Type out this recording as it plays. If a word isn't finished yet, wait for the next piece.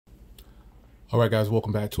All right, guys,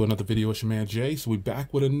 welcome back to another video. It's your man Jay. So we're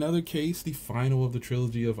back with another case, the final of the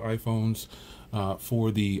trilogy of iPhones for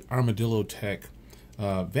the Armadillo Tek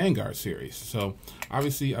Vanguard series. So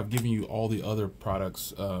obviously I've given you all the other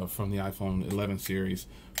products from the iPhone 11 series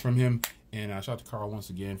from him, and shout out to Carl once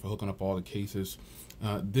again for hooking up all the cases.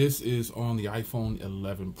 This is on the iPhone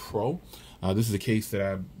 11 Pro. This is a case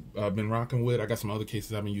that I've been rocking with. I got some other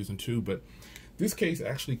cases I've been using too, but this case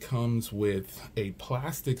actually comes with a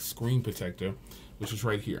plastic screen protector, which is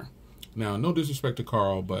right here. Now, no disrespect to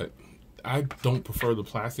Carl, but I don't prefer the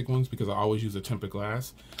plastic ones because I always use a tempered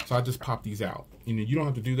glass. So I just pop these out. You know, you don't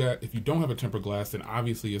have to do that. If you don't have a tempered glass, then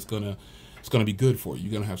obviously it's gonna be good for you.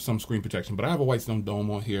 You're gonna have some screen protection. But I have a white stone dome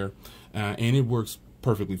on here, and it works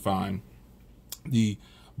perfectly fine. The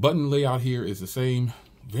button layout here is the same,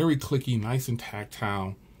 very clicky, nice and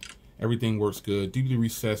tactile. Everything works good. Deeply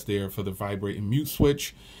recessed there for the vibrate and mute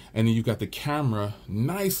switch. And then you've got the camera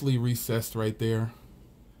nicely recessed right there.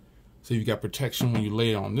 So you've got protection when you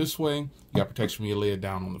lay it on this way. You got protection when you lay it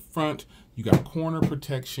down on the front. You got corner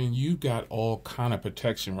protection. You've got all kind of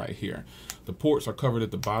protection right here. The ports are covered at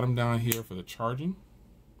the bottom down here for the charging.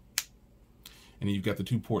 And then you've got the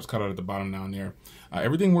two ports cut out at the bottom down there.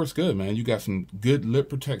 Everything works good, man. You got some good lip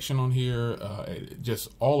protection on here, just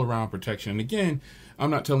all around protection. And again, I'm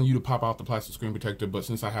not telling you to pop out the plastic screen protector, but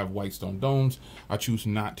since I have white stone domes, I choose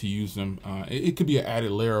not to use them. It could be an added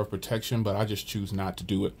layer of protection, but I just choose not to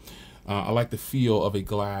do it. I like the feel of the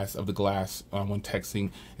glass when texting,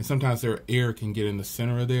 and sometimes their air can get in the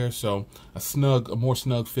center of there, so a more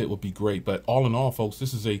snug fit would be great. But all in all, folks,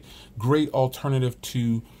 this is a great alternative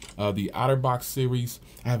to the OtterBox series.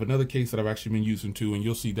 I have another case that I've actually been using too, and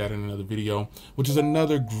you'll see that in another video, which is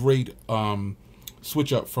another great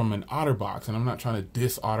switch up from an OtterBox. And I'm not trying to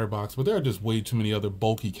diss OtterBox, but there are just way too many other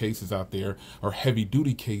bulky cases out there, or heavy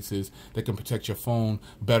duty cases that can protect your phone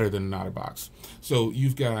better than an OtterBox. So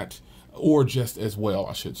you've got, or just as well,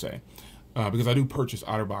 I should say, because I do purchase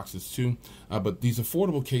OtterBoxes too. But these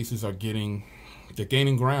affordable cases are they're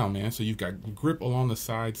gaining ground, man. So you've got grip along the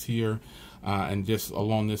sides here, and just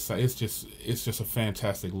along this side. It's just a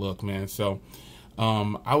fantastic look, man. So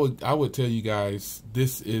I would tell you guys,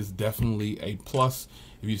 this is definitely a plus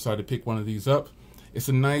if you decide to pick one of these up. It's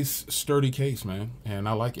a nice sturdy case, man, and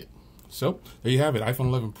I like it. So there you have it, iPhone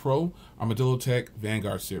 11 Pro Armadillo Tek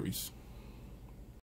Vanguard Series.